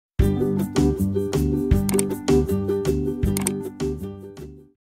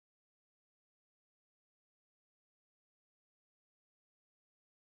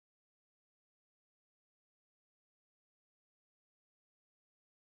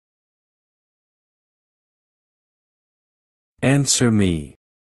Answer me.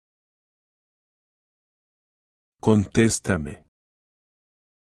 Contéstame.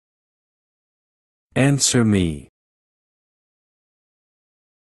 Answer me.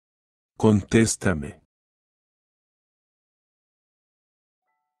 Contéstame.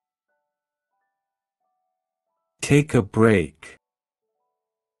 Take a break.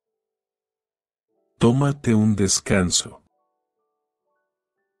 Tómate un descanso.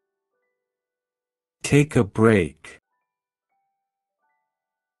 Take a break.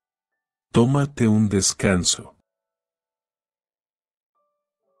 Tómate un descanso.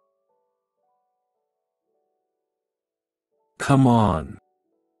 Come on.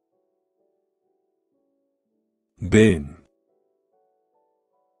 Ven.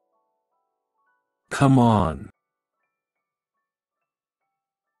 Come on.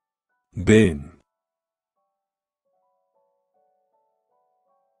 Ven.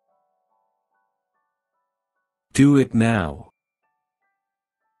 Do it now.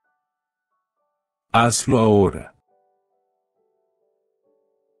 Hazlo ahora.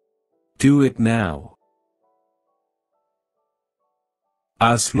 Do it now.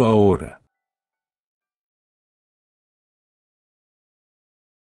 Hazlo ahora.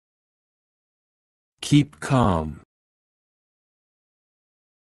 Keep calm.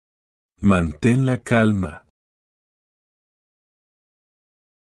 Mantén la calma.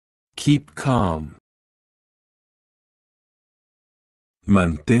 Keep calm.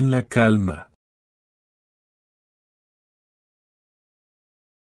 Mantén la calma.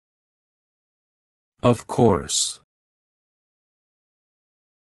 Of course.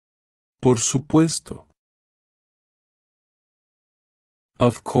 Por supuesto.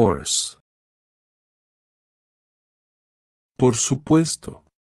 Of course. Por supuesto.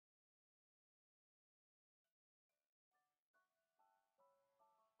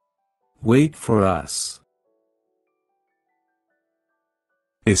 Wait for us.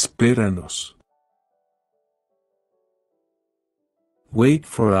 Espéranos. Wait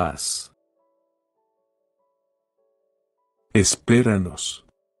for us. Espéranos.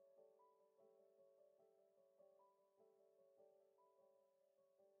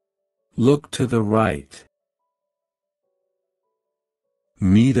 Look to the right.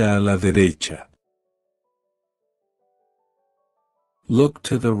 Mira a la derecha. Look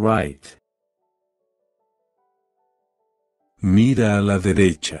to the right. Mira a la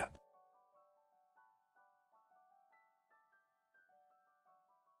derecha.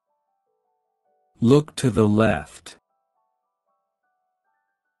 Look to the left.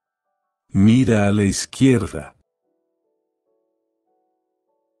 Mira a la izquierda.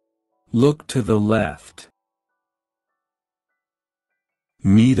 Look to the left.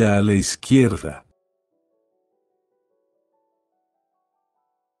 Mira a la izquierda.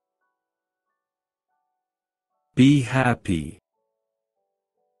 Be happy.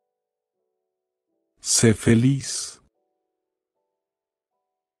 Sé feliz.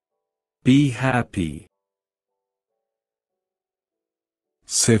 Be happy.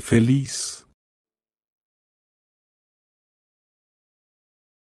 Sé feliz.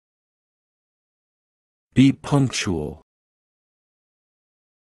 Be punctual.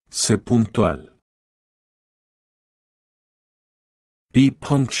 Sé puntual. Be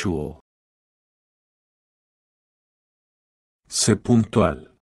punctual. Sé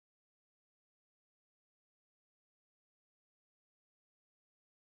puntual.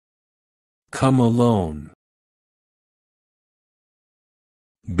 Come alone.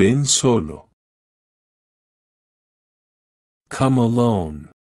 Ven solo. Come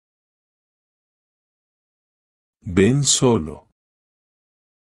alone. Ven solo.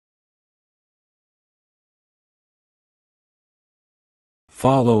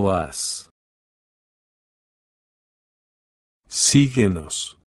 Follow us.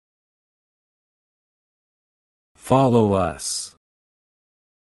 Síguenos. Follow us.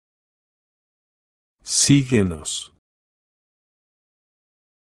 Síguenos.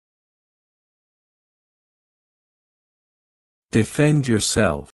 Defend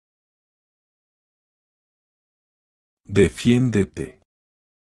yourself. Defiéndete.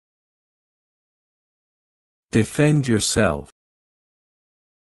 Defend yourself.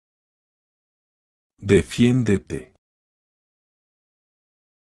 Defiéndete.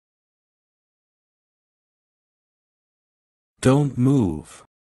 Don't move.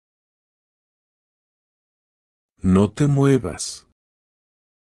 No te muevas.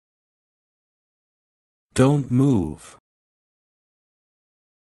 Don't move.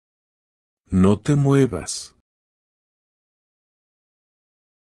 No te muevas.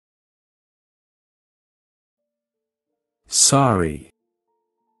 Sorry.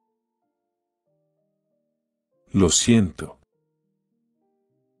 Lo siento.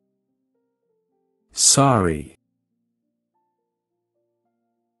 Sorry.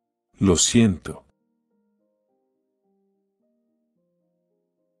 Lo siento.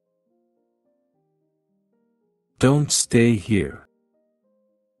 Don't stay here.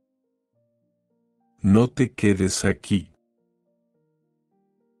 No te quedes aquí.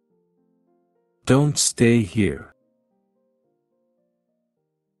 Don't stay here.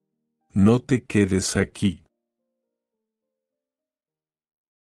 No te quedes aquí.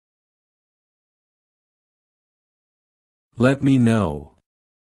 Let me know.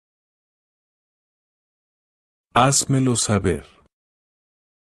 Házmelo saber.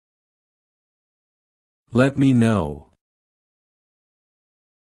 Let me know.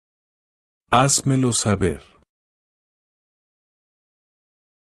 Házmelo saber.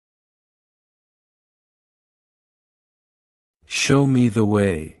 Show me the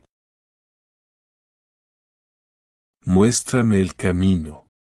way. Muéstrame el camino.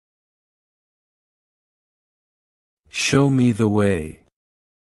 Show me the way.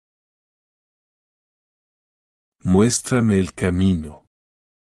 Muéstrame el camino.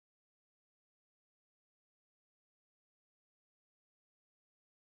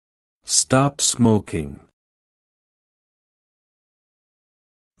 Stop smoking.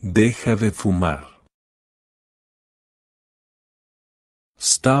 Deja de fumar.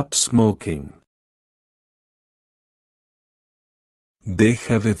 Stop smoking.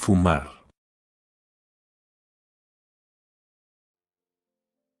 Deja de fumar.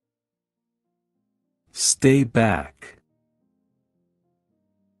 Stay back.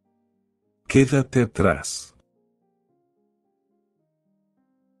 Quédate atrás.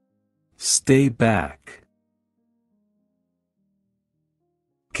 Stay back.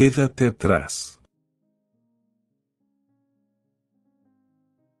 Quédate atrás.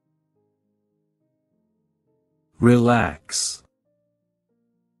 Relax.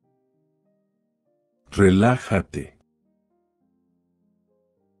 Relájate.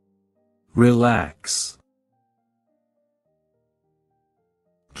 Relax.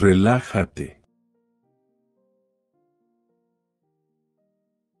 Relájate.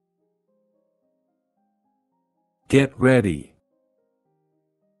 Get ready.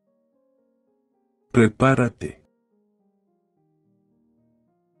 Prepárate.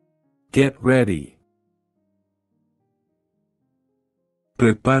 Get ready.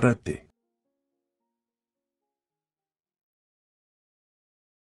 Prepárate.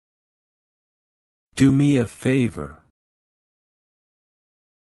 Do me a favor.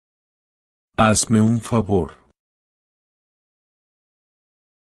 Hazme un favor.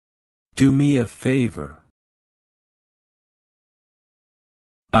 Do me a favor.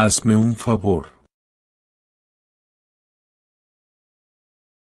 Hazme un favor.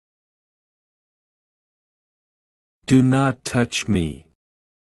 Do not touch me.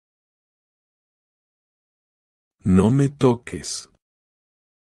 No me toques.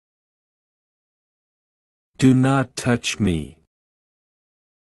 Do not touch me.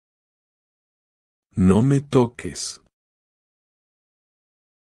 No me toques.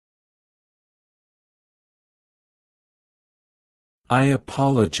 I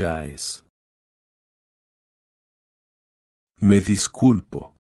apologize. Me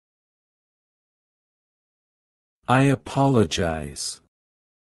disculpo. I apologize.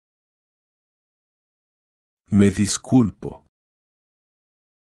 Me disculpo.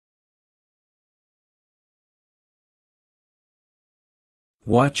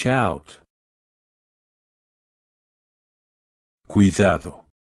 Watch out. Cuidado.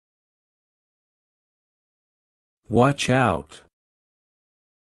 Watch out.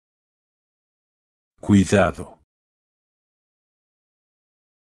 Cuidado.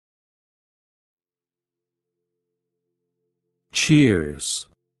 Cheers.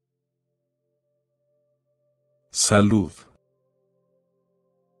 Salud.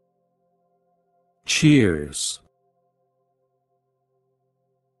 Cheers.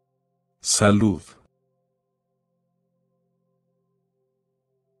 Salud.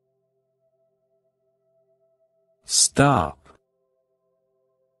 Stop.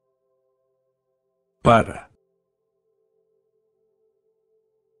 Para.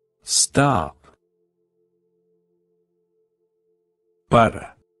 Stop.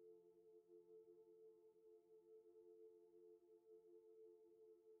 Para.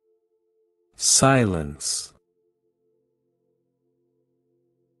 Silence.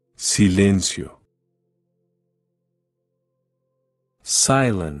 Silencio.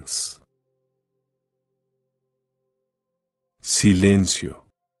 Silence. Silencio.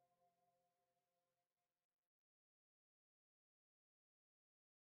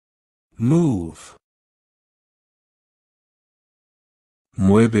 Move.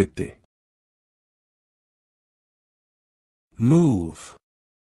 Muévete. Move.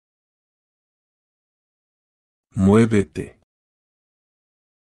 Muévete.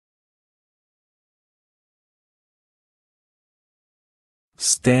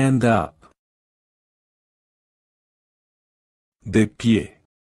 Stand up. De pie.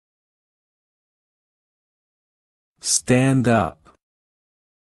 Stand up.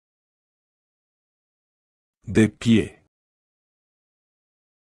 De pie.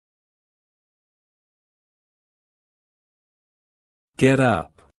 Get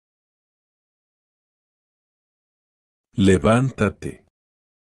up. Levántate.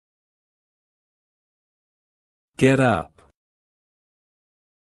 Get up.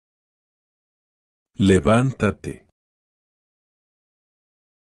 Levántate.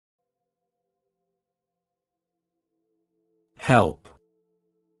 Help.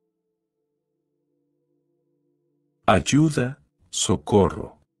 Ayuda,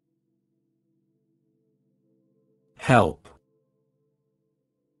 socorro. Help.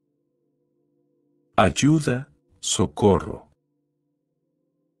 Ayuda, socorro.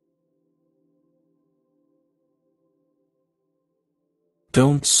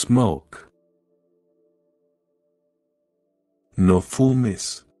 Don't smoke. No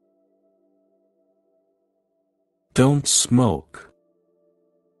fumes. Don't smoke.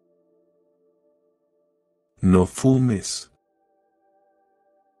 No fumes.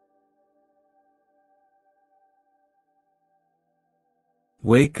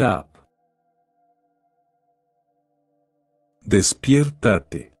 Wake up.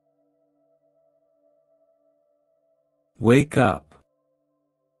 Despiértate. Wake up.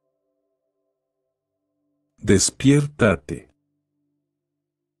 Despiértate.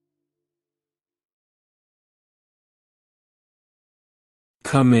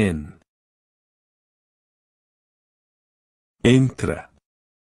 Come in. Entra.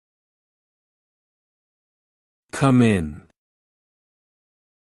 Come in.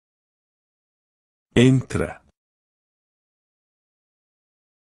 Entra.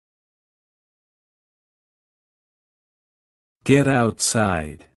 Get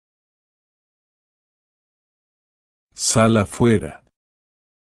outside. Sal afuera.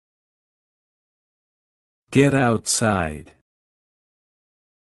 Get outside.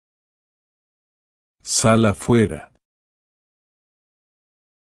 Sal afuera.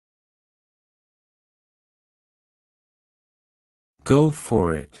 Go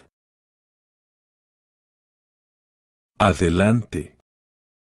for it. Adelante.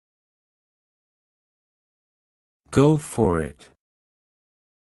 Go for it.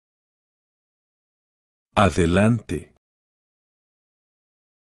 Adelante.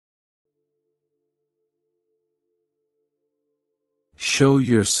 Show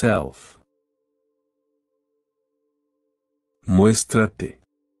yourself. Muéstrate.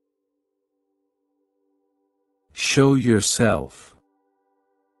 Show yourself.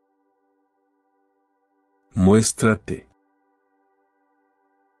 Muéstrate.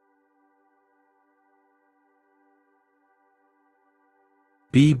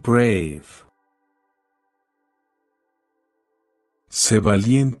 Be brave. Sé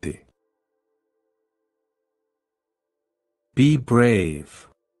valiente. Be brave.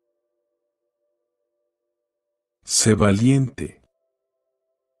 Sé valiente.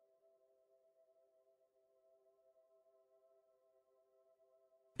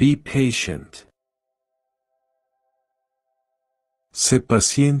 Be patient. Sé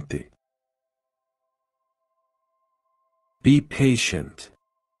paciente. Be patient.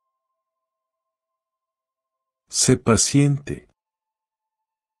 Sé paciente.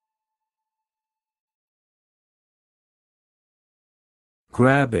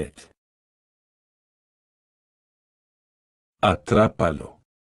 Grab it. Atrápalo.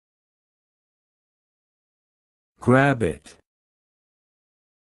 Grab it.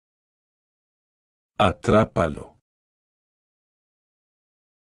 Atrápalo.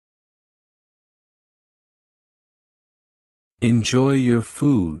 Enjoy your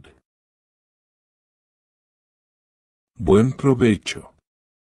food. Buen provecho.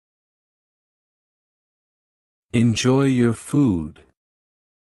 Enjoy your food.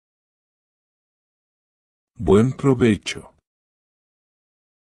 Buen provecho.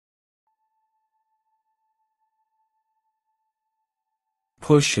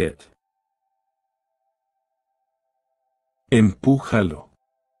 Push it. Empújalo.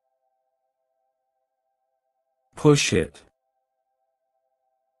 Push it.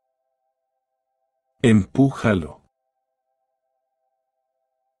 Empújalo.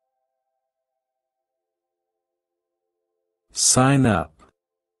 Sign up.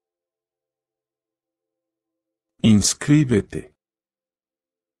 Inscríbete.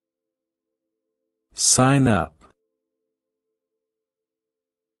 Sign up.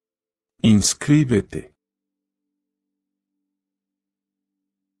 Inscríbete.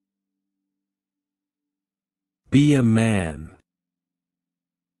 Be a man.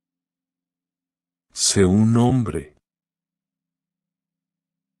 Sé un hombre.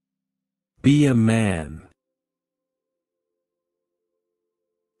 Be a man.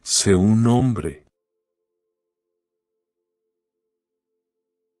 Sé un hombre.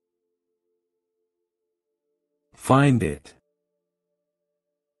 Find it.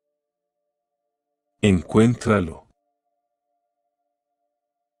 Encuéntralo.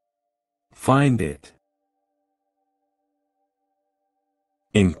 Find it.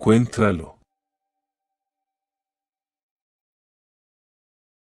 Encuéntralo.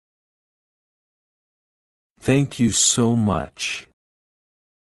 Thank you so much.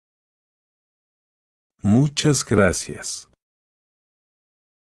 Muchas gracias.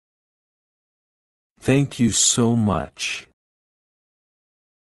 Thank you so much.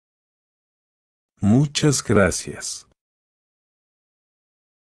 Muchas gracias.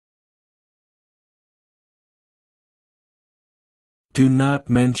 Do not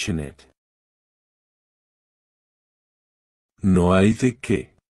mention it. No hay de qué.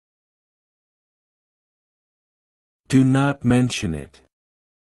 Do not mention it.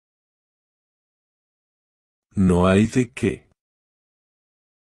 No hay de qué.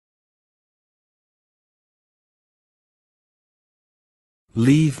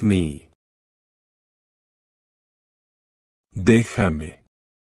 Leave me. Déjame.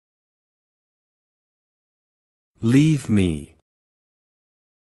 Leave me.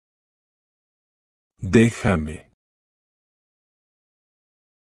 Déjame.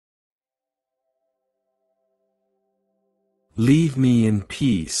 Leave me in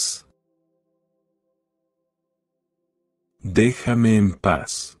peace. Déjame en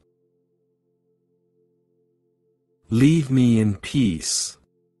paz. Leave me in peace.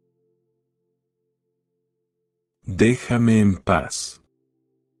 Déjame en paz.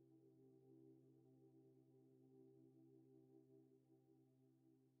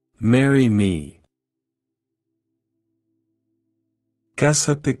 Marry me.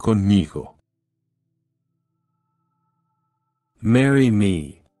 Cásate conmigo. Marry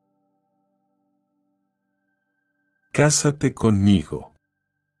me. Cásate conmigo.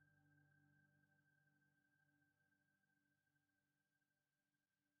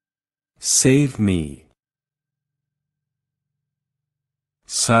 Save me.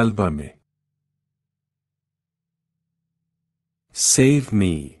 Sálvame. Save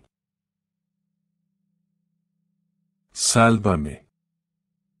me. Sálvame.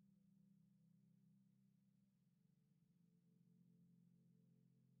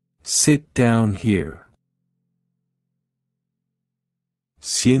 Sit down here.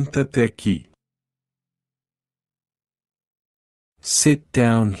 Siéntate aquí. Sit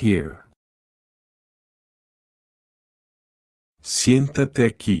down here. Siéntate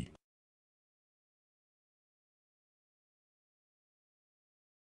aquí.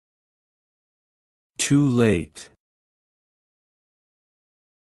 Too late.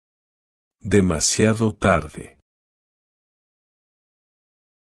 Demasiado tarde.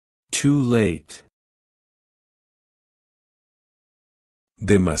 Too late.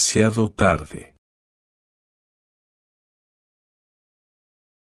 Demasiado tarde.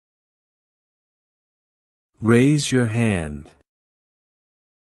 Raise your hand.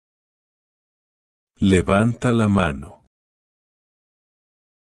 Levanta la mano.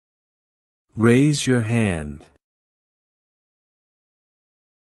 Raise your hand.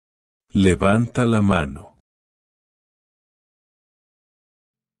 Levanta la mano.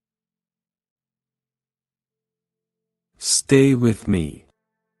 Stay with me.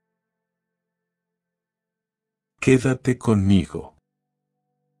 Quédate conmigo.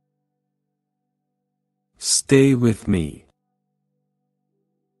 Stay with me.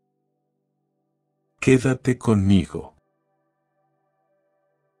 Quédate conmigo.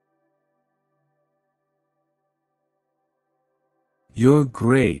 You're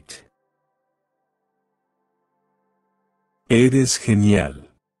great. Eres genial.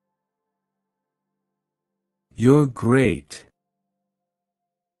 You're great.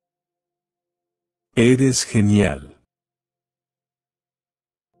 Eres genial.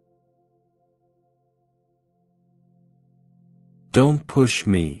 Don't push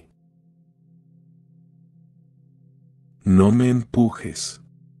me. No me empujes.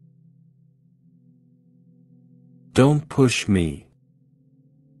 Don't push me.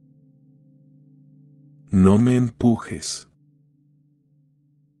 No me empujes.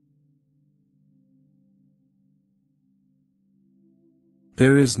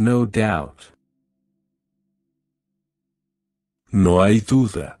 There is no doubt. No hay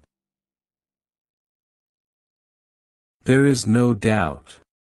duda. There is no doubt.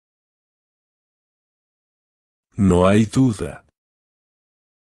 No hay duda.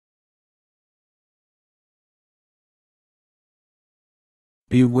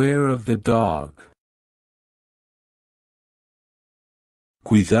 Beware of the dog.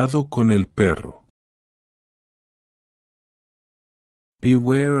 Cuidado con el perro.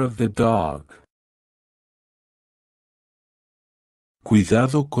 Beware of the dog.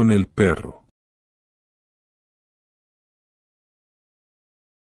 Cuidado con el perro.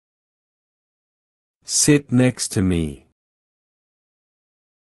 Sit next to me.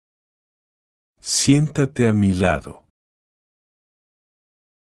 Siéntate a mi lado.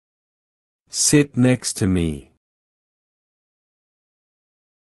 Sit next to me.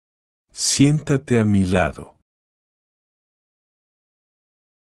 Siéntate a mi lado.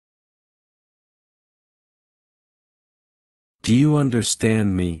 Do you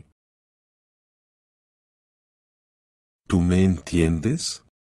understand me? ¿Tú me entiendes?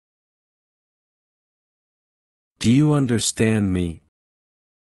 Do you understand me?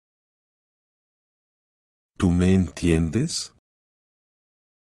 ¿Tú me entiendes?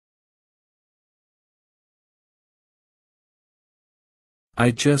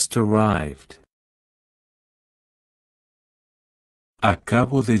 I just arrived.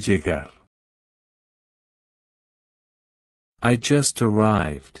 Acabo de llegar. I just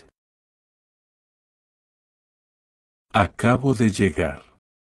arrived. Acabo de llegar.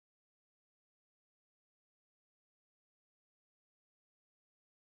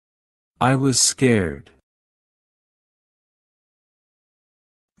 I was scared.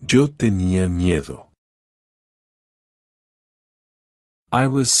 Yo tenía miedo. I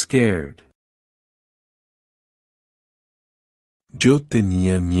was scared. Yo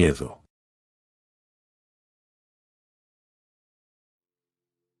tenía miedo.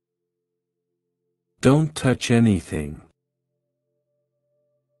 Don't touch anything.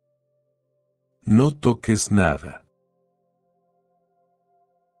 No toques nada.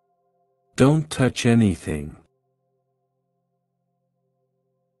 Don't touch anything.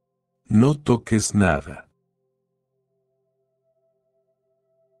 No toques nada.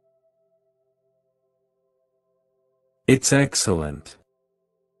 It's excellent.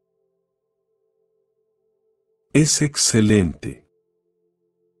 Es excelente.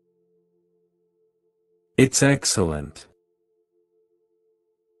 It's excellent.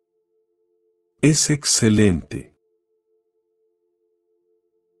 Es excelente.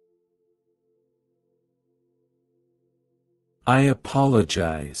 I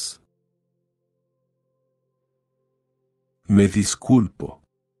apologize. Me disculpo.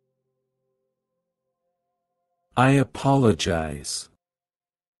 I apologize.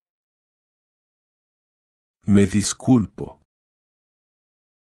 Me disculpo.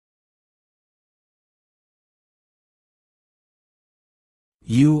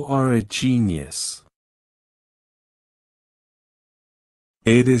 You are a genius.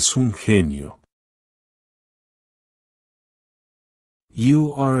 Eres un genio.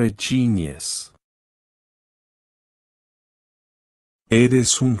 You are a genius.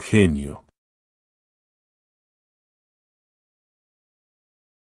 Eres un genio.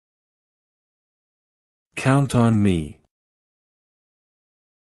 Count on me.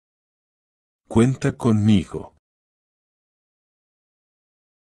 Cuenta conmigo.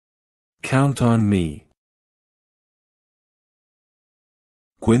 Count on me.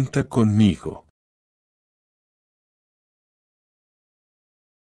 Cuenta conmigo.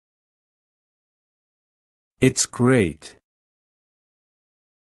 It's great.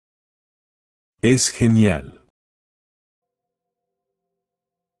 Es genial.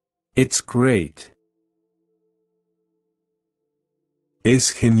 It's great.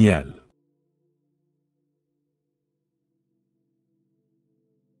 Es genial.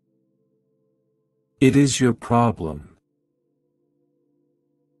 It is your problem.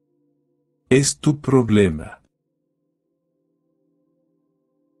 Es tu problema.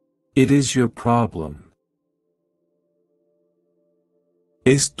 It is your problem.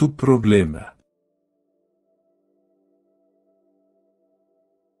 Es tu problema.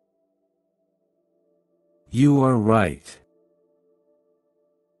 You are right.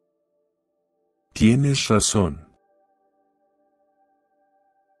 Tienes razón.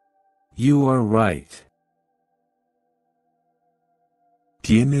 You are right.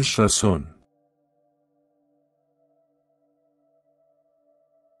 Tienes razón.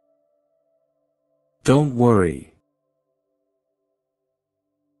 Don't worry.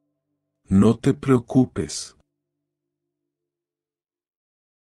 No te preocupes.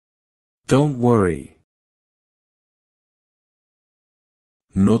 Don't worry.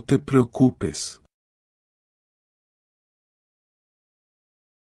 No te preocupes.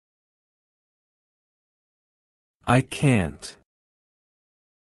 I can't.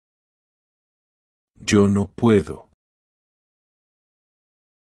 Yo no puedo.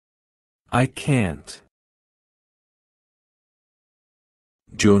 I can't.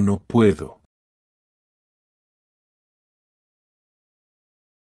 Yo no puedo.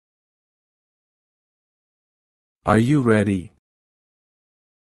 Are you ready?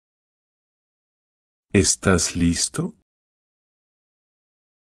 ¿Estás listo?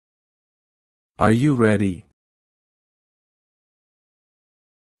 Are you ready?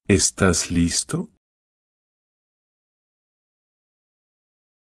 ¿Estás listo?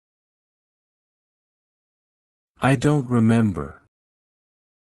 I don't remember.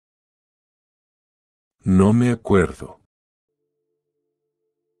 No me acuerdo.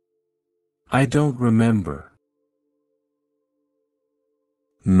 I don't remember.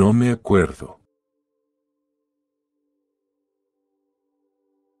 No me acuerdo.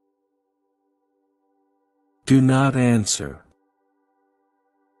 Do not answer.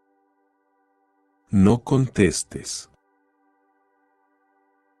 No contestes.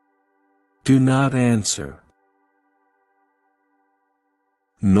 Do not answer.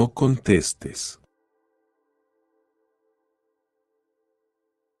 No contestes.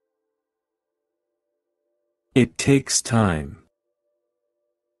 It takes time.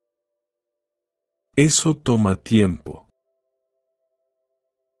 Eso toma tiempo.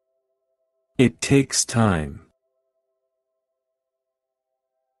 It takes time.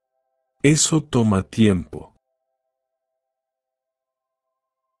 Eso toma tiempo.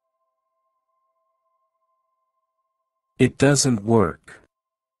 It doesn't work.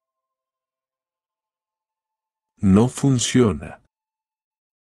 No funciona.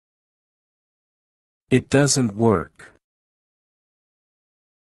 It doesn't work.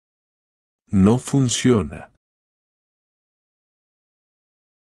 No funciona.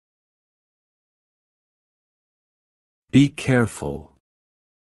 Be careful.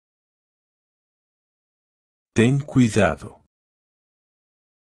 Ten cuidado.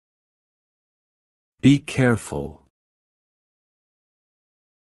 Be careful.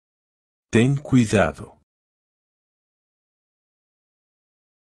 Ten cuidado.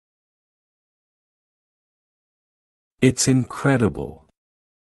 It's incredible.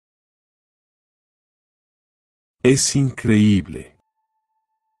 Es increíble.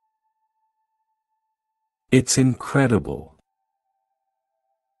 It's incredible.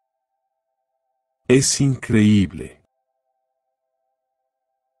 Es increíble.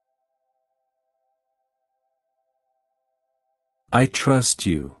 I trust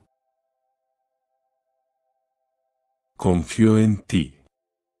you. Confío en ti.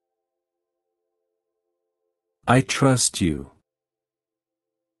 I trust you.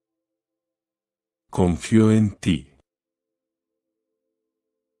 Confío en ti.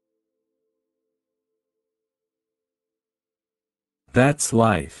 That's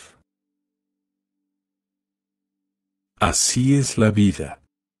life. Así es la vida.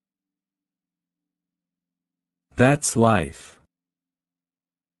 That's life.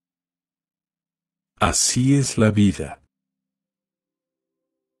 Así es la vida.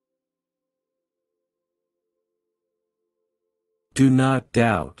 Do not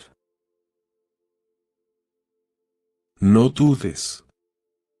doubt. No dudes.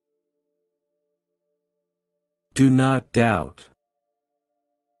 Do not doubt.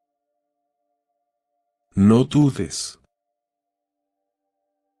 No dudes.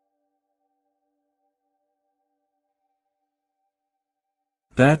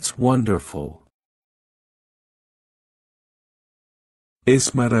 That's wonderful.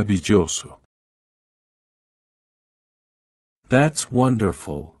 Es maravilloso. That's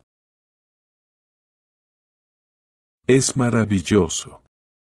wonderful. Es maravilloso.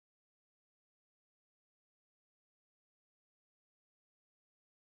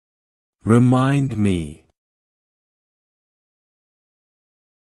 Remind me.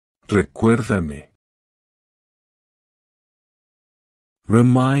 Recuérdame.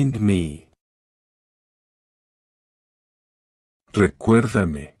 Remind me.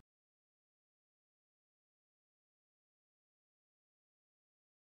 Recuérdame.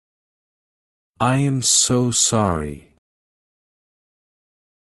 I am so sorry.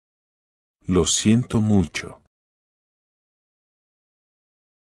 Lo siento mucho.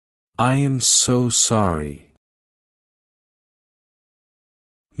 I am so sorry.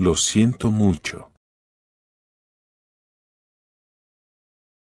 Lo siento mucho.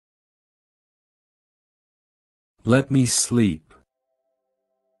 Let me sleep.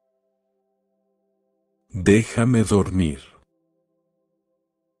 Déjame dormir.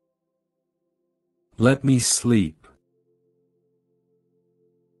 Let me sleep.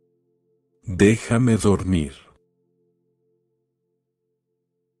 Déjame dormir.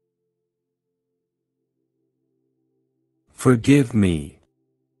 Forgive me.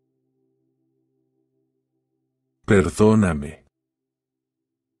 Perdóname.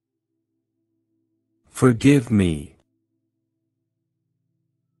 Forgive me.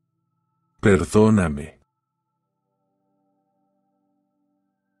 Perdóname.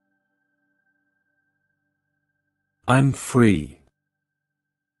 I'm free.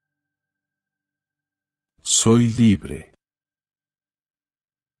 Soy libre.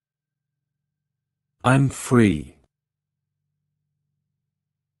 I'm free.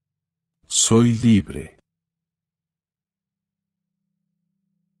 Soy libre.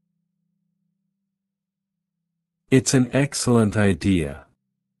 It's an excellent idea.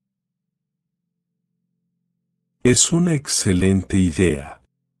 Es una excelente idea.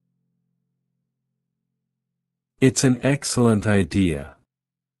 It's an excellent idea.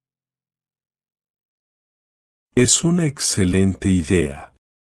 Es una excelente idea.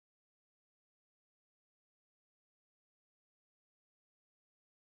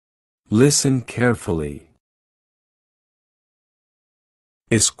 Listen carefully.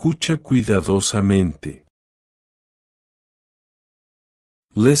 Escucha cuidadosamente.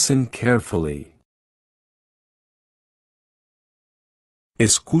 Listen carefully.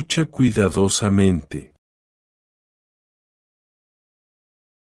 Escucha cuidadosamente.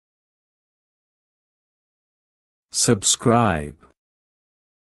 Subscribe.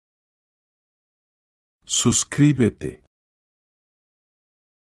 Suscríbete.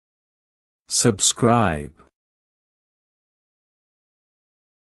 Subscribe.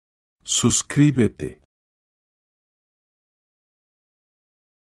 Suscríbete.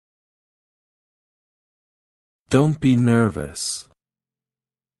 Don't be nervous.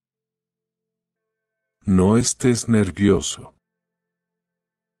 No estés nervioso.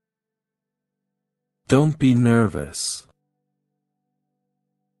 Don't be nervous.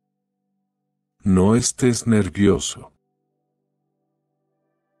 No estés nervioso.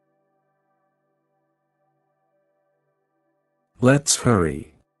 Let's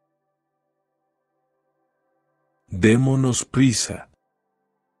hurry. Démonos prisa.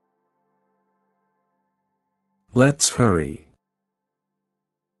 Let's hurry.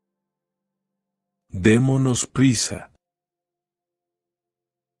 Démonos prisa.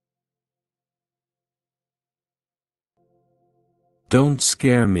 Don't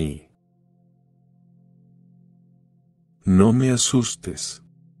scare me. No me asustes.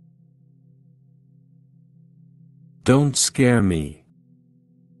 Don't scare me.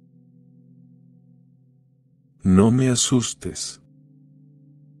 No me asustes.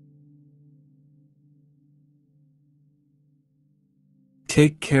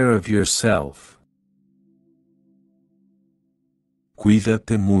 Take care of yourself.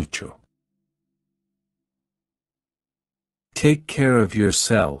 Cuídate mucho. Take care of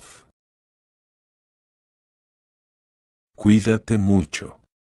yourself. Cuídate mucho.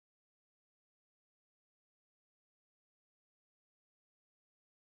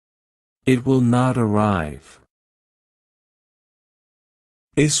 It will not arrive.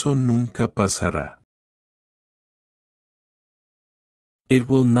 Eso nunca pasará. It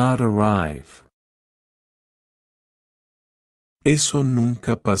will not arrive. Eso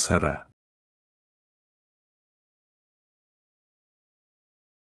nunca pasará.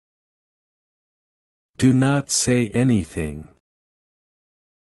 Do not say anything.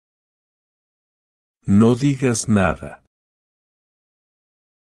 No digas nada.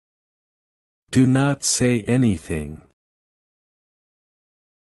 Do not say anything.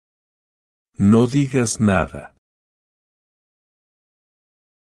 No digas nada.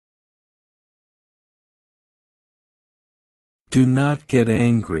 Do not get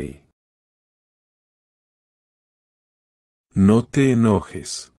angry. No te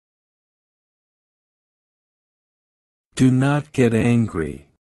enojes. Do not get angry.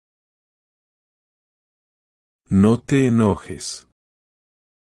 No te enojes.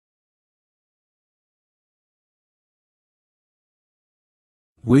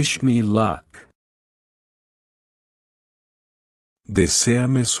 Wish me luck.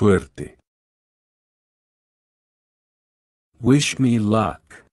 Deséame suerte. Wish me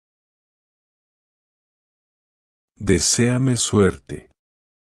luck. Deséame suerte.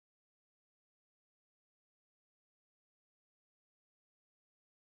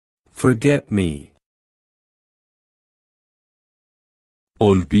 Forget me.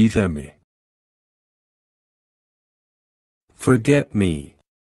 Olvídame. Forget me.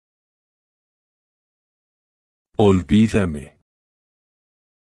 Olvídame.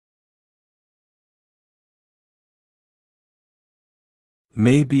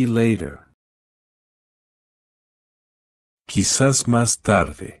 Maybe later. Quizás más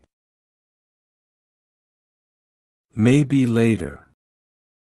tarde. Maybe later.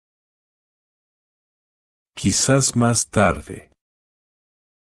 Quizás más tarde.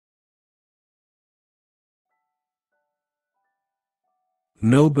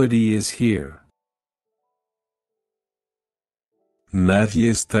 Nobody is here. Nadie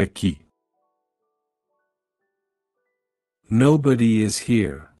está aquí. Nobody is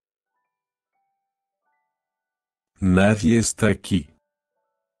here. Nadie está aquí.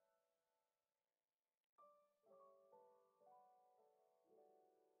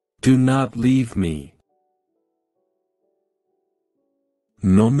 Do not leave me.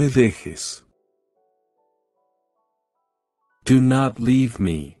 No me dejes. Do not leave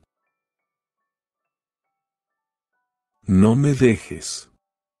me. No me dejes.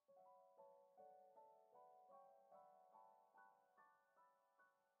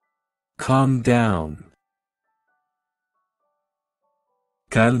 Calm down.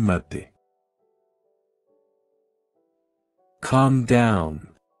 Cálmate. Calm down.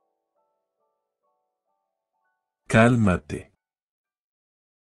 Cálmate.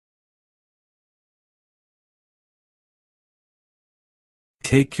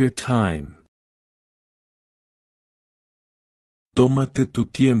 Take your time. Tómate tu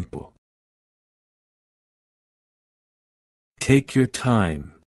tiempo. Take your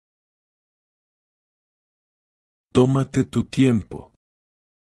time. Tómate tu tiempo.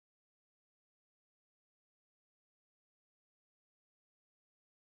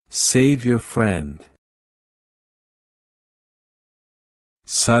 Save your friend.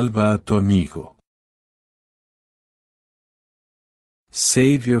 Salva a tu amigo.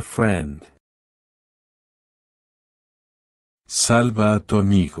 Save your friend. Salva a tu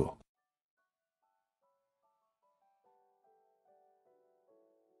amigo.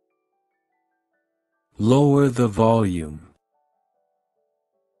 Lower the volume.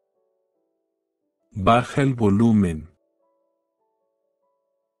 Baja el volumen.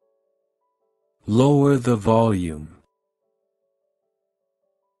 Lower the volume.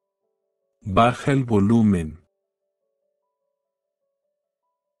 Baja el volumen.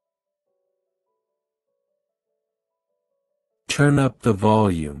 Turn up the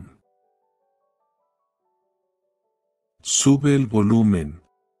volume. Sube el volumen.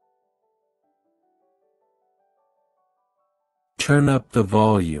 Turn up the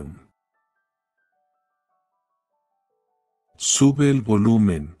volume. Sube el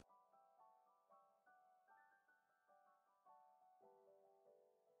volumen.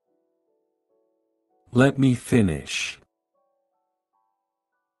 Let me finish.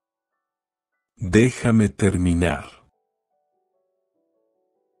 Déjame terminar.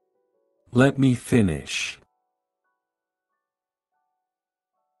 Let me finish.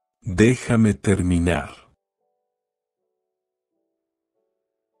 Déjame terminar.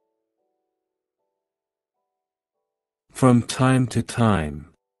 From time to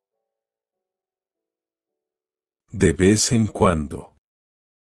time. De vez en cuando.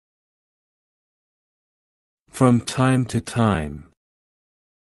 From time to time.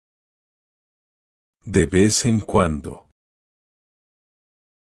 De vez en cuando.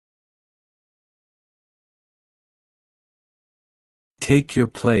 Take your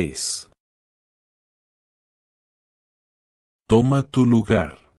place. Toma tu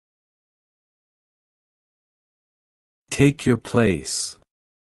lugar. Take your place.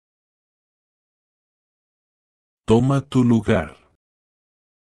 Toma tu lugar.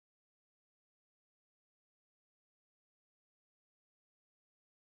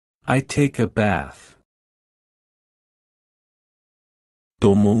 I take a bath.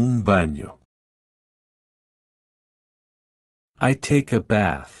 Tomo un baño. I take a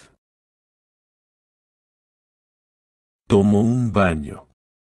bath. Tomo un baño.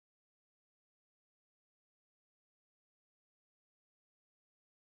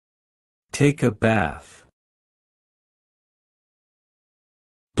 Take a bath.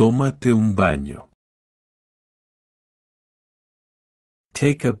 Tómate un baño.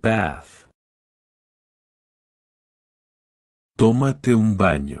 Take a bath. Tómate un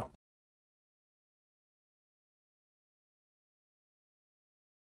baño.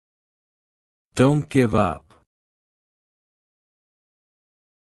 Don't give up.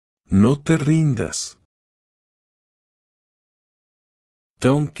 No te rindas.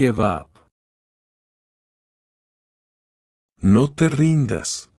 Don't give up. No te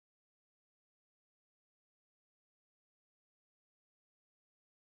rindas.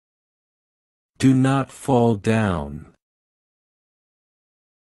 Do not fall down.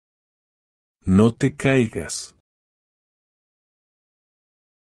 No te caigas.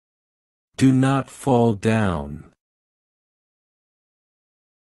 Do not fall down.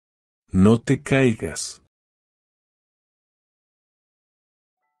 No te caigas.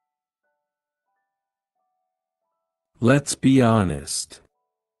 Let's be honest.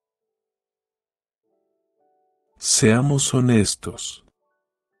 Seamos honestos.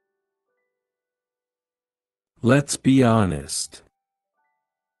 Let's be honest.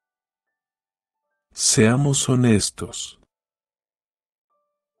 Seamos honestos.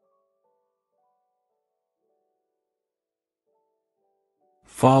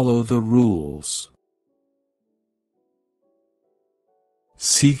 Follow the rules.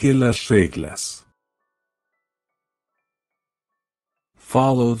 Sigue las reglas.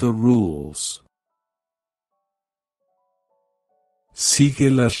 Follow the rules. Sigue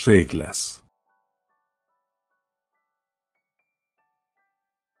las reglas.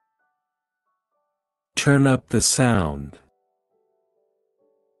 Turn up the sound.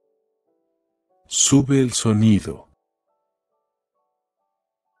 Sube el sonido.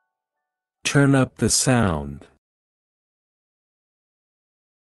 Turn up the sound.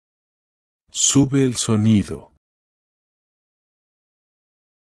 Sube el sonido.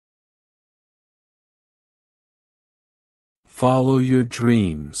 Follow your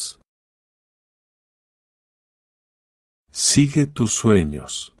dreams. Sigue tus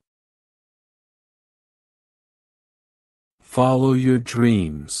sueños. Follow your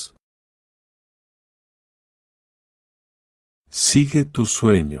dreams. Sigue tus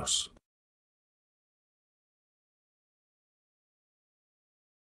sueños.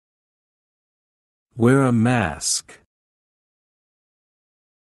 Wear a mask.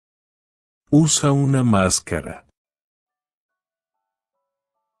 Usa una máscara.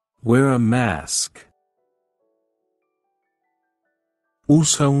 Wear a mask.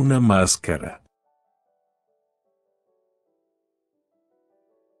 Usa una máscara.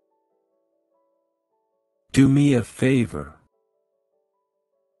 Do me a favor.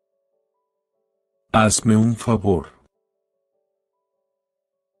 Hazme un favor.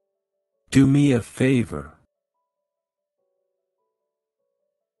 Do me a favor.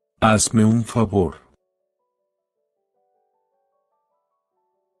 Hazme un favor.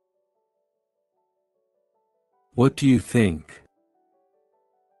 What do you think?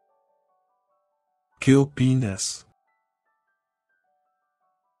 ¿Qué opinas?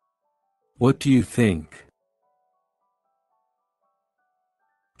 What do you think?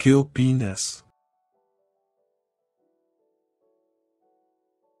 ¿Qué opinas?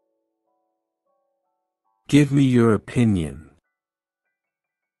 Give me your opinion.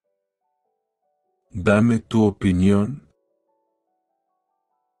 Dame tu opinión.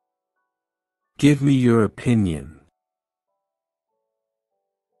 Give me your opinion.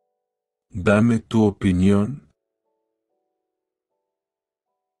 Dame tu opinión.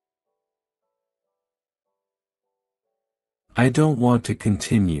 I don't want to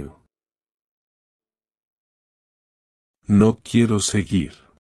continue. No quiero seguir.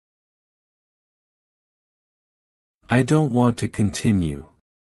 I don't want to continue.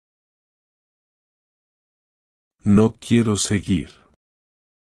 No quiero seguir.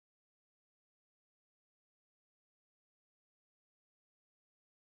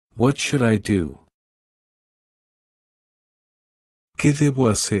 What should I do? ¿Qué debo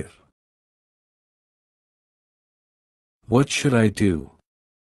hacer? What should I do?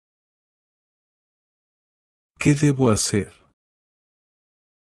 ¿Qué debo hacer?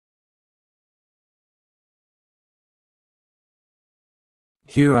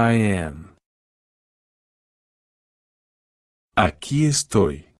 Here I am. Aquí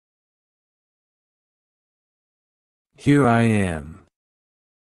estoy. Here I am.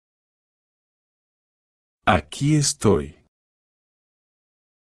 Aquí estoy.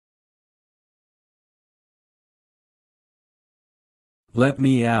 Let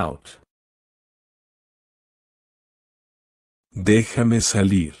me out. Déjame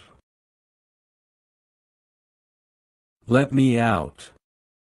salir. Let me out.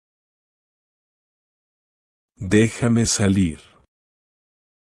 Déjame salir.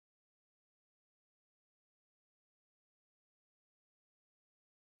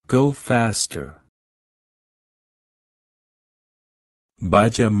 Go faster.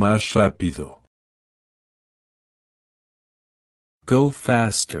 Vaya más rápido. Go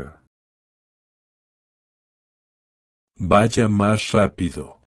faster. Vaya más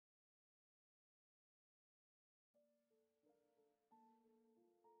rápido.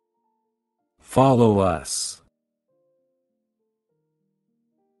 Follow us.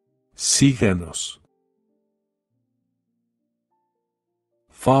 Síganos.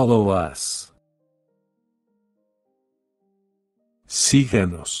 Follow us.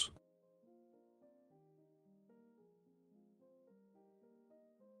 Síganos.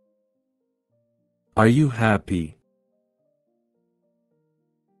 Are you happy?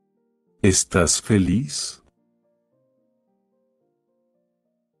 ¿Estás feliz?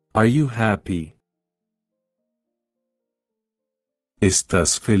 Are you happy?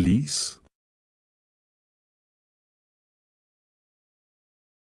 ¿Estás feliz?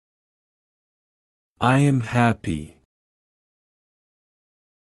 I am happy.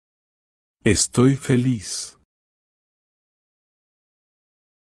 Estoy feliz.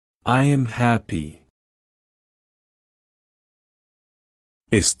 I am happy.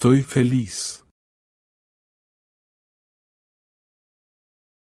 Estoy feliz.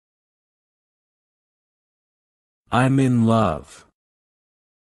 I'm in love.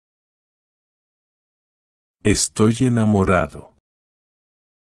 Estoy enamorado.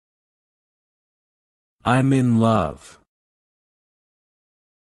 I'm in love.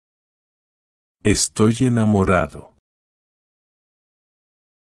 Estoy enamorado.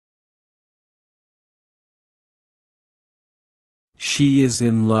 She is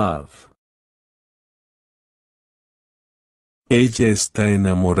in love. Ella está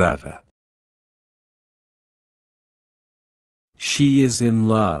enamorada. She is in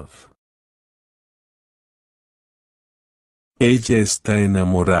love. Ella está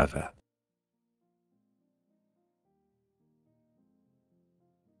enamorada.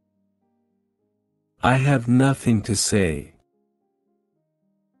 I have nothing to say.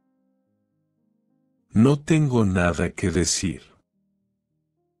 No tengo nada que decir.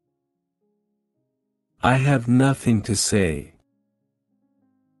 I have nothing to say.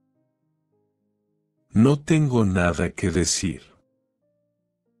 No tengo nada que decir.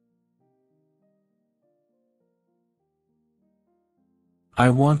 I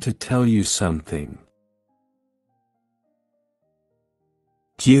want to tell you something.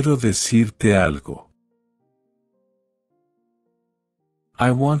 Quiero decirte algo. I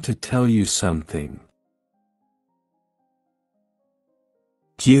want to tell you something.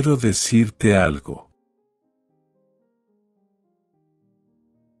 Quiero decirte algo.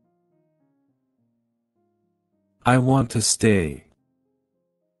 I want to stay.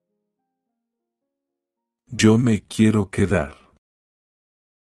 Yo me quiero quedar.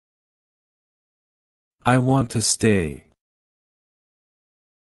 I want to stay.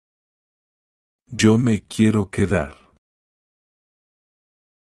 Yo me quiero quedar.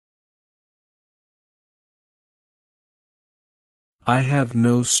 I have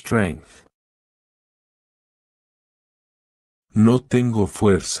no strength. No tengo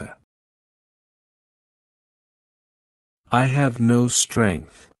fuerza. I have no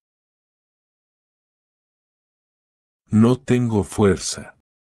strength. No tengo fuerza.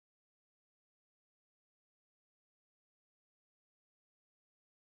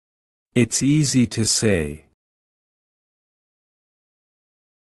 It's easy to say.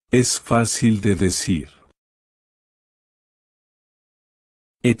 Es fácil de decir.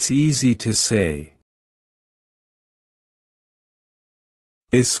 It's easy to say.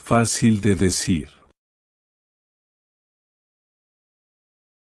 Es fácil de decir.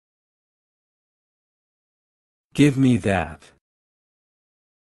 Give me that.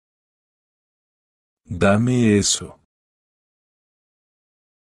 Dame eso.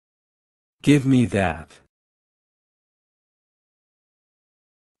 Give me that.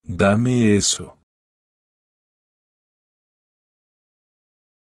 Dame eso.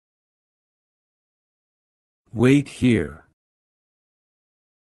 Wait here.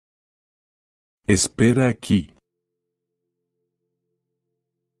 Espera aquí.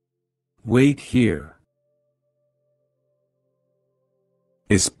 Wait here.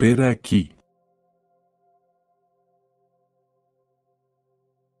 Espera aquí.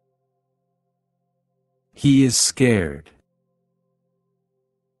 He is scared.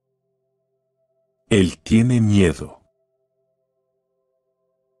 Él tiene miedo.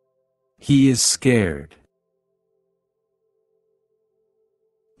 He is scared.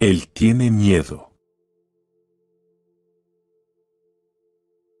 Él tiene miedo.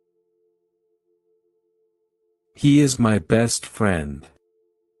 He is my best friend.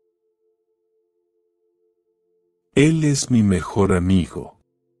 Él es mi mejor amigo.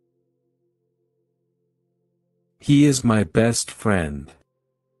 He is my best friend.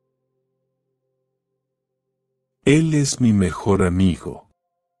 Él es mi mejor amigo.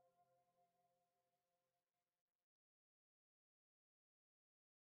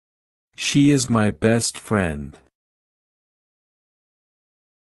 She is my best friend.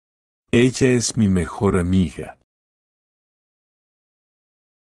 Ella es mi mejor amiga.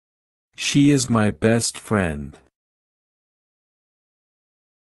 She is my best friend.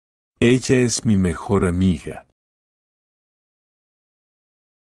 Ella es mi mejor amiga.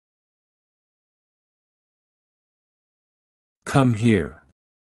 Come here.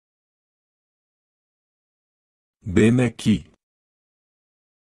 Ven aquí.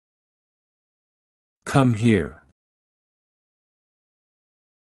 Come here.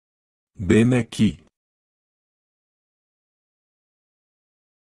 Ven aquí.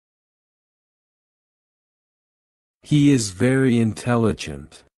 He is very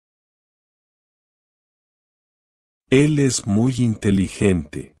intelligent. Él es muy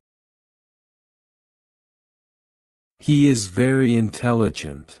inteligente. He is very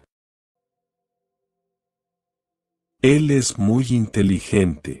intelligent. Él es muy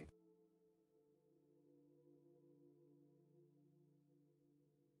inteligente.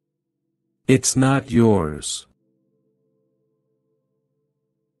 It's not yours.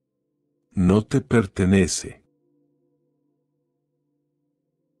 No te pertenece.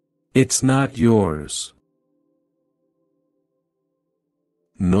 It's not yours.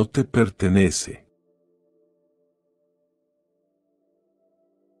 No te pertenece.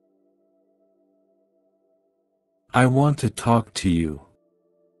 I want to talk to you.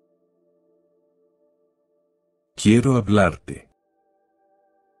 Quiero hablarte.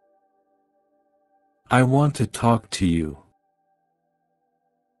 I want to talk to you.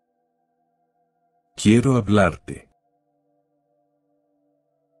 Quiero hablarte.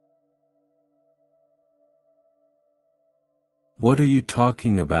 What are you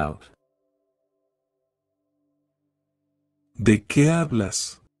talking about? ¿De qué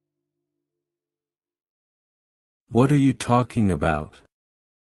hablas? What are you talking about?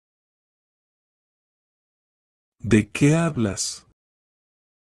 ¿De qué hablas?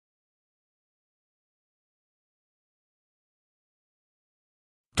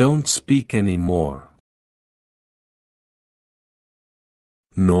 Don't speak anymore.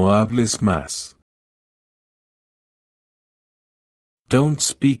 No hables más. Don't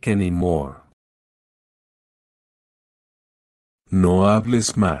speak anymore. No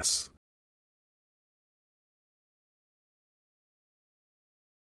hables más.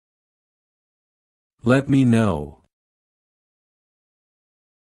 Let me know.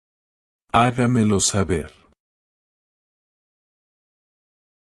 Hágamelo saber.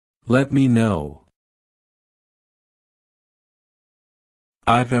 Let me know.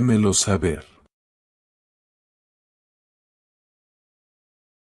 Hágamelo saber.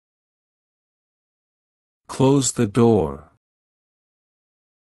 Close the door.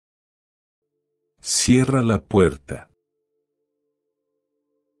 Cierra la puerta.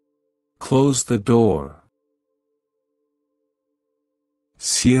 Close the door.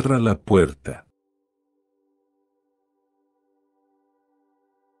 Cierra la puerta.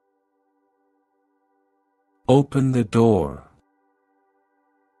 Open the door.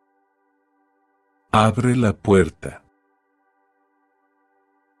 Abre la puerta.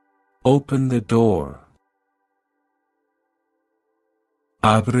 Open the door.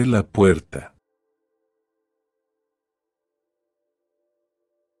 Abre la puerta.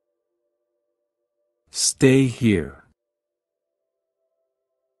 Stay here.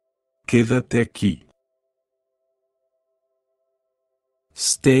 Quédate aquí.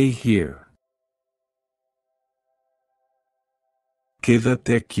 Stay here.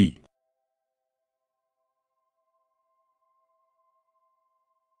 Quédate aquí.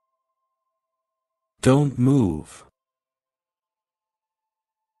 Don't move.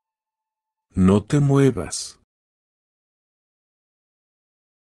 No te muevas.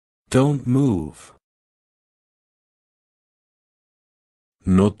 Don't move.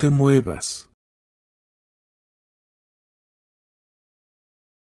 No te muevas.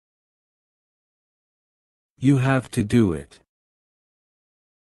 You have to do it.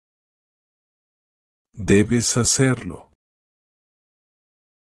 Debes hacerlo.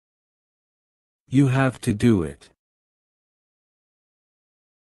 You have to do it.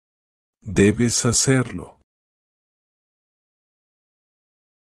 Debes hacerlo.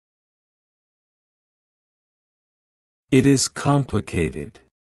 It is complicated.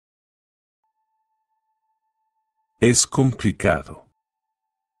 Es complicado.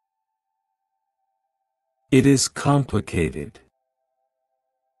 It is complicated.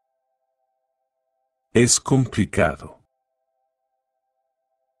 Es complicado.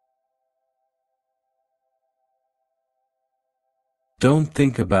 Don't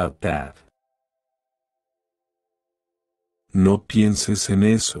think about that. No pienses en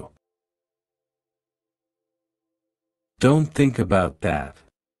eso. Don't think about that.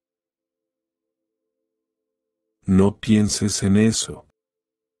 No pienses en eso.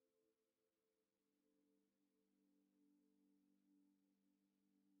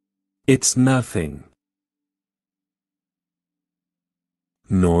 It's nothing.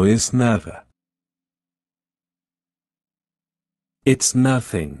 No es nada. It's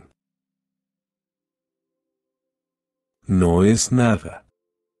nothing. No es nada.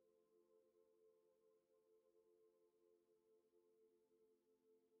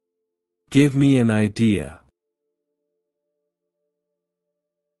 Give me an idea.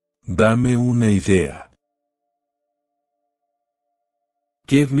 Dame una idea.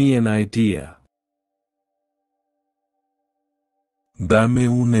 Give me an idea. Dame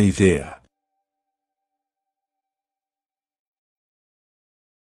una idea.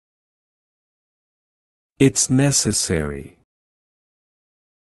 It's necessary.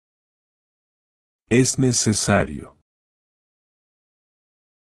 Es necesario.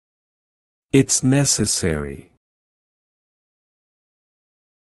 It's necessary.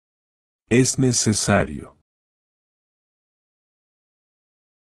 Es necesario.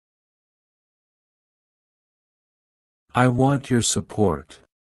 I want your support.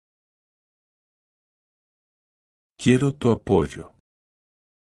 Quiero tu apoyo.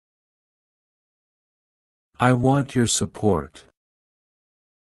 I want your support.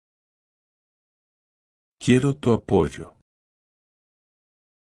 Quiero tu apoyo.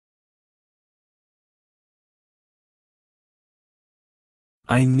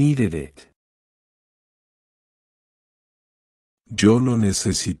 I needed it. Yo lo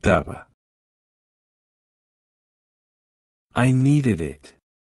necesitaba. I needed it.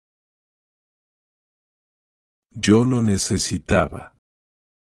 Yo lo necesitaba.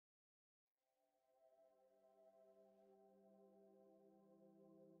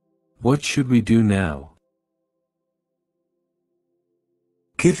 What should we do now?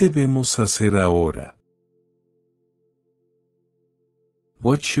 ¿Qué debemos hacer ahora?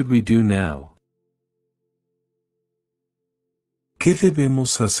 What should we do now? ¿Qué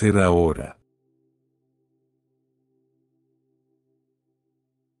debemos hacer ahora?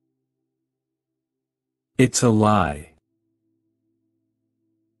 It's a lie.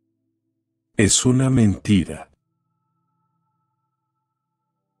 Es una mentira.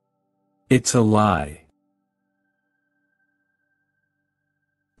 It's a lie.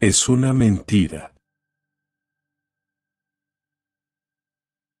 Es una mentira.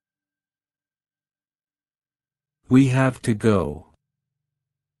 We have to go.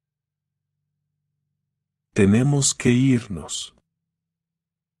 Tenemos que irnos.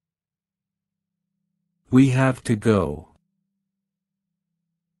 We have to go.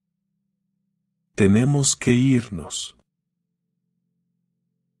 Tenemos que irnos.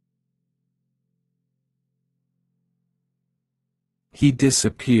 He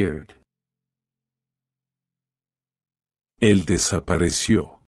disappeared. Él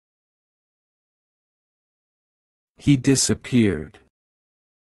desapareció. He disappeared.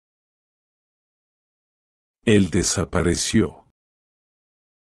 Él desapareció.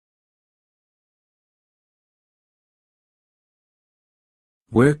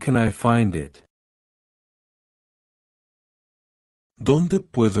 Where can I find it? ¿Dónde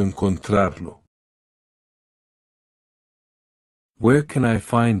puedo encontrarlo? Where can I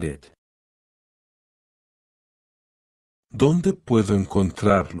find it? ¿Dónde puedo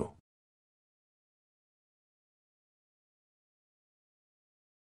encontrarlo?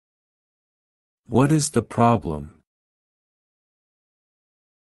 What is the problem?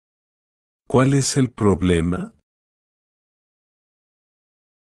 ¿Cuál es el problema?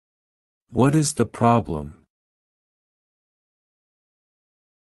 What is the problem?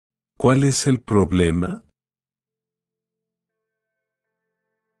 ¿Cuál es el problema?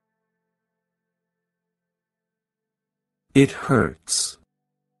 It hurts.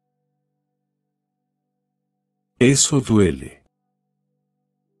 Eso duele.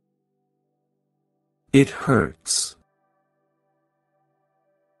 It hurts.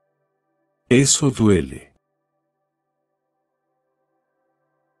 Eso duele.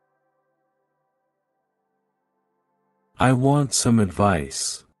 I want some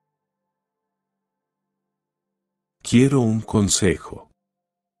advice. Quiero un consejo.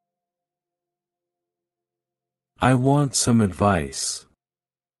 I want some advice.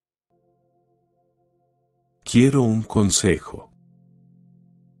 Quiero un consejo.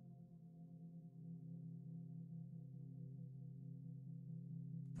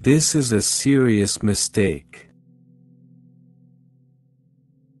 This is a serious mistake.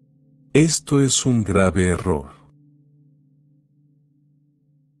 Esto es un grave error.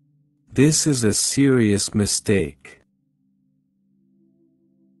 This is a serious mistake.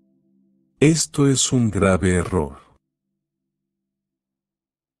 Esto es un grave error.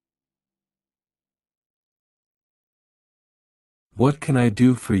 What can I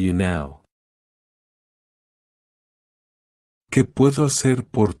do for you now? ¿Qué puedo hacer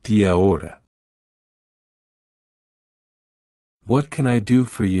por ti ahora? What can I do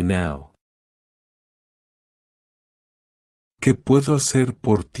for you now? ¿Qué puedo hacer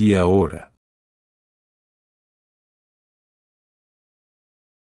por ti ahora?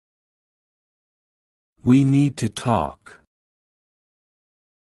 We need to talk.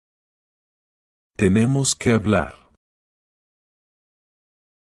 Tenemos que hablar.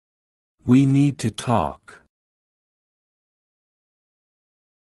 We need to talk.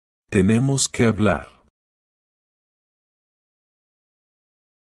 Tenemos que hablar.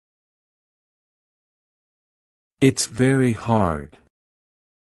 It's very hard.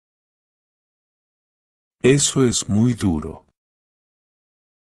 Eso es muy duro.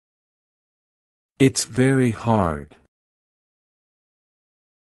 It's very hard.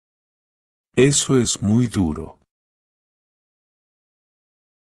 Eso es muy duro.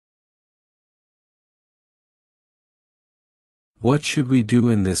 What should we do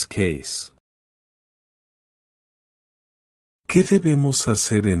in this case? ¿Qué debemos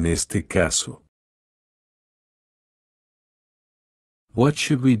hacer en este caso? What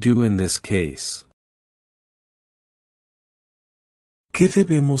should we do in this case? ¿Qué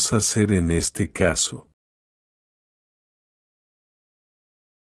debemos hacer en este caso?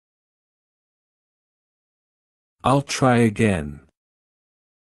 I'll try again.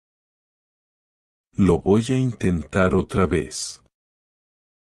 Lo voy a intentar otra vez.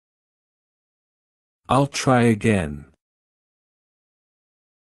 I'll try again.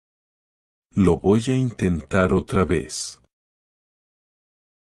 Lo voy a intentar otra vez.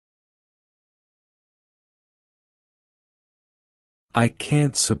 I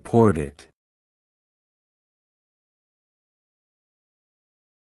can't support it.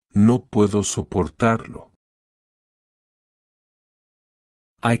 No puedo soportarlo.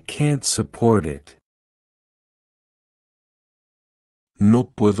 I can't support it. No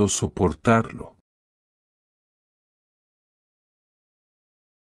puedo soportarlo.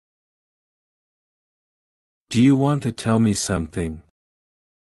 Do you want to tell me something?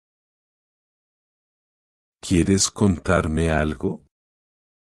 ¿Quieres contarme algo?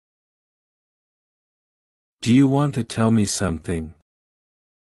 Do you want to tell me something?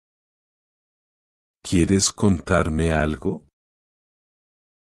 ¿Quieres contarme algo?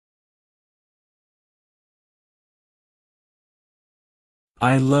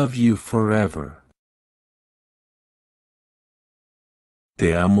 I love you forever.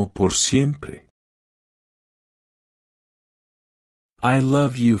 Te amo por siempre. I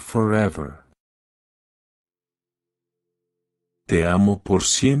love you forever. Te amo por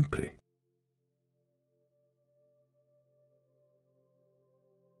siempre.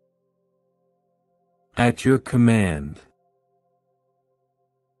 At your command.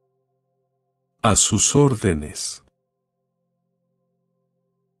 A sus órdenes.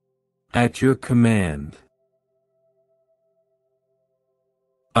 At your command.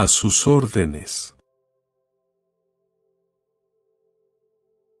 A sus órdenes.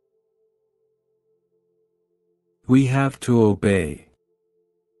 We have to obey.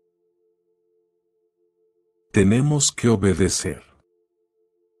 Tenemos que obedecer.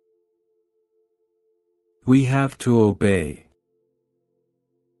 We have to obey.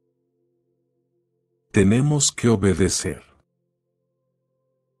 Tenemos que obedecer.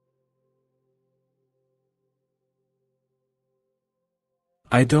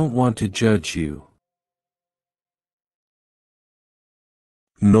 I don't want to judge you.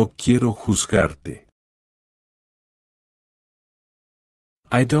 No quiero juzgarte.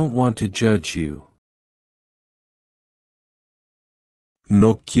 I don't want to judge you.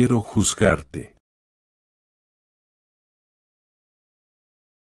 No quiero juzgarte.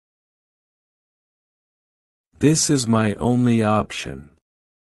 This is my only option.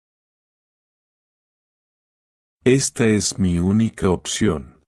 Esta es mi única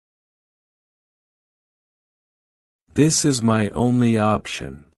opción. This is my only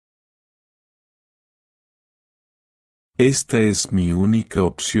option. Esta es mi única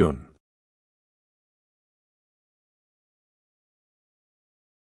opción.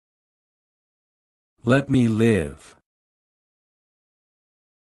 Let me live.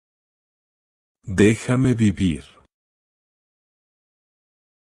 Déjame vivir.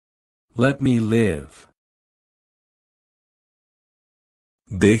 Let me live.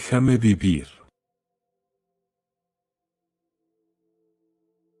 Déjame vivir.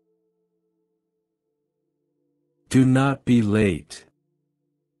 Do not be late.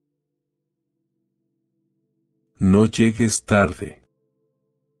 No llegues tarde.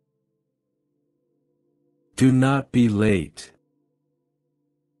 Do not be late.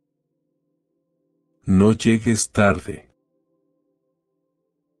 No llegues tarde.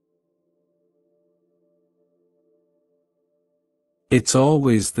 It's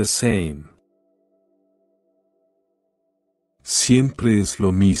always the same. Siempre es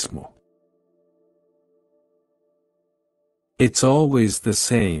lo mismo. It's always the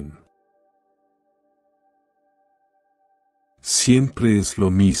same. Siempre es lo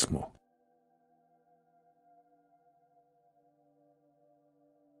mismo.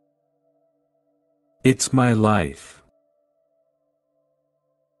 It's my life.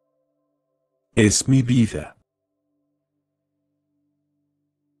 Es mi vida.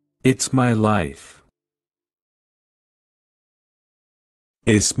 It's my life.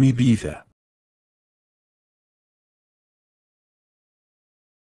 Es mi vida.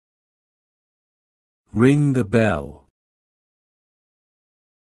 Ring the bell.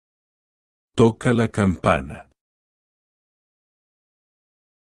 Toca la campana.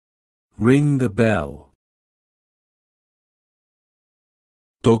 Ring the bell.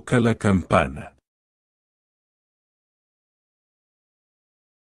 Toca la campana.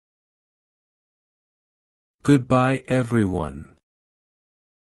 Goodbye, everyone.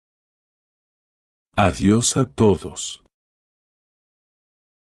 Adiós a todos.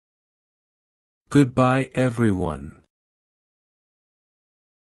 Goodbye, everyone.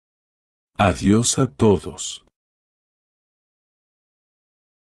 Adiós a todos.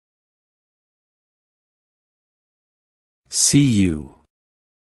 See you.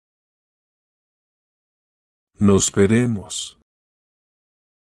 Nos veremos.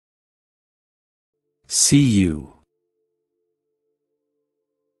 See you.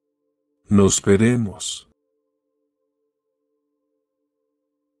 Nos veremos.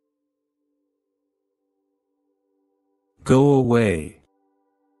 Go away.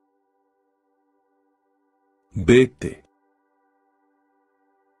 Vete.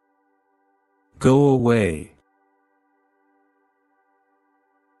 Go away.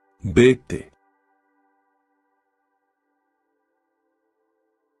 Vete.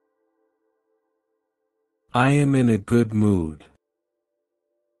 I am in a good mood.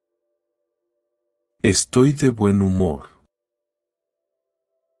 Estoy de buen humor.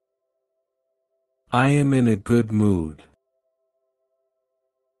 I am in a good mood.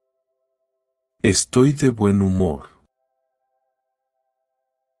 Estoy de buen humor.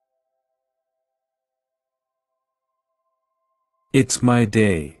 It's my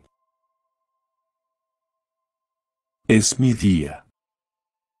day. Es mi día.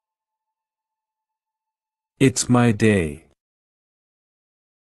 It's my day.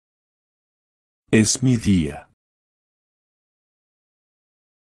 Es mi día.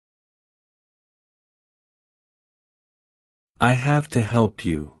 I have to help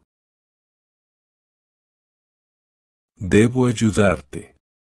you. Debo ayudarte.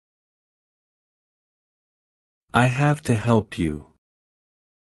 I have to help you.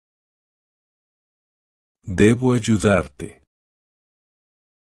 Debo ayudarte.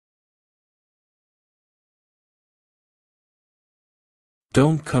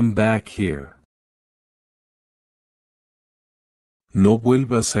 Don't come back here. No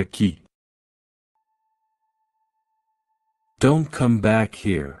vuelvas aquí. Don't come back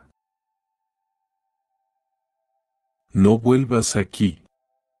here. No vuelvas aquí.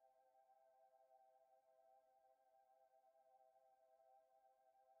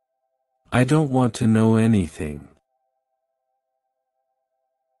 I don't want to know anything.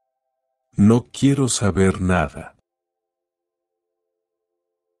 No quiero saber nada.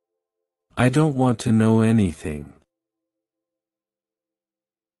 I don't want to know anything.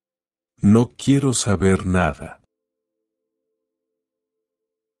 No quiero saber nada.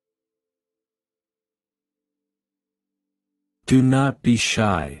 Do not be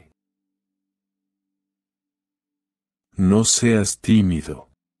shy. No seas tímido.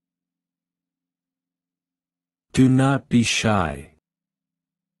 Do not be shy.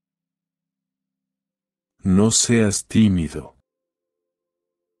 No seas tímido.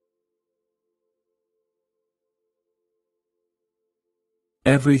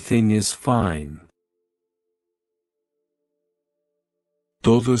 Everything is fine.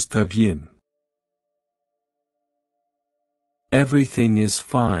 Todo está bien. Everything is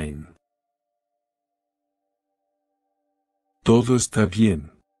fine. Todo está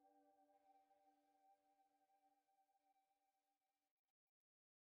bien.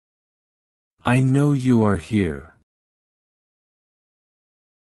 I know you are here.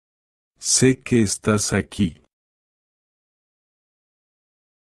 Sé que estás aquí.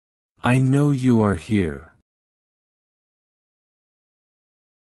 I know you are here.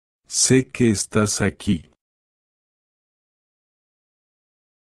 Sé que estás aquí.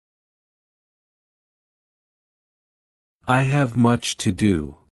 I have much to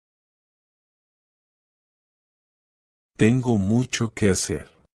do. Tengo mucho que hacer.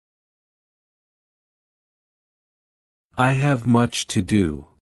 I have much to do.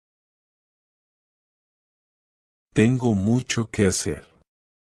 Tengo mucho que hacer.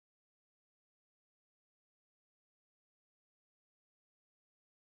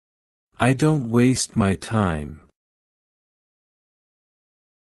 I don't waste my time.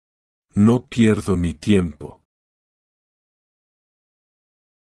 No pierdo mi tiempo.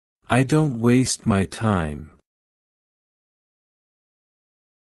 I don't waste my time.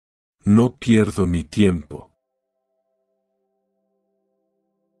 No pierdo mi tiempo.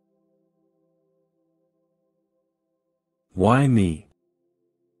 Why me?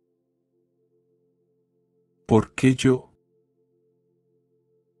 ¿Por qué yo?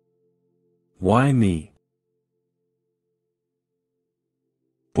 Why me?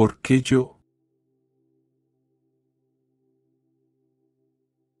 ¿Por qué yo?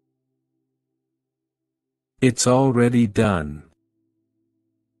 It's already done.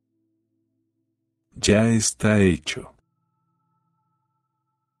 Ya está hecho.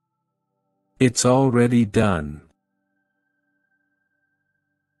 It's already done.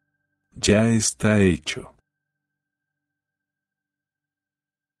 Ya está hecho.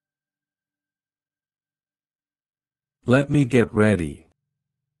 Let me get ready.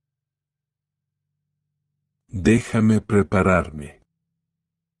 Déjame prepararme.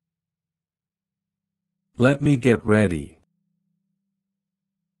 Let me get ready.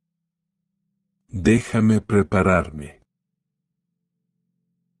 Déjame prepararme.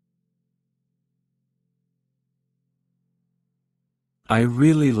 I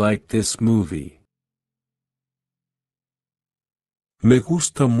really like this movie. Me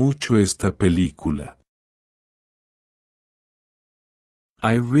gusta mucho esta película.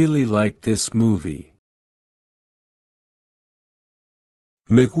 I really like this movie.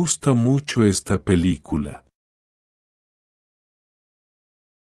 Me gusta mucho esta película.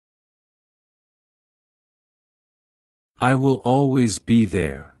 I will always be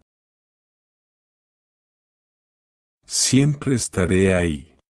there. Siempre estaré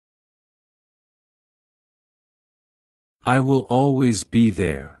ahí. I will always be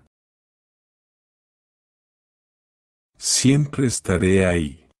there. Siempre estaré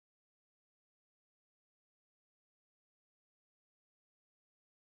ahí.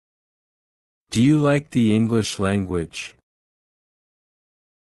 Do you like the English language?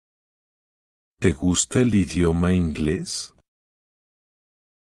 ¿Te gusta el idioma inglés?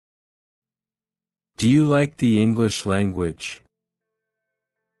 Do you like the English language?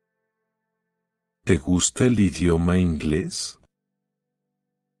 ¿Te gusta el idioma inglés?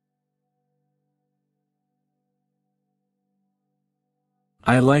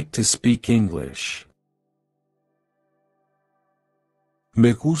 I like to speak English.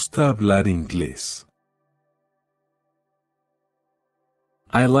 Me gusta hablar inglés.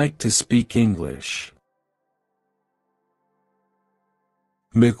 I like to speak English.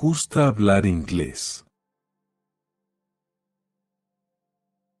 Me gusta hablar inglés.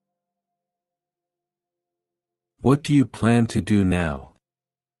 What do you plan to do now?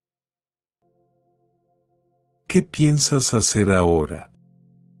 ¿Qué piensas hacer ahora?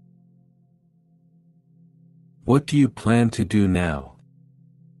 What do you plan to do now?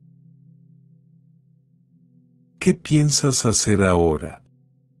 ¿Qué piensas hacer ahora?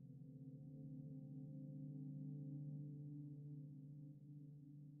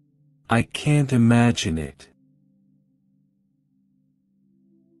 I can't imagine it.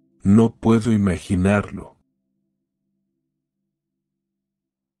 No puedo imaginarlo.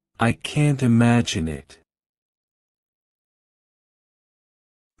 I can't imagine it.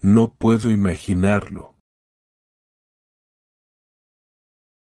 No puedo imaginarlo.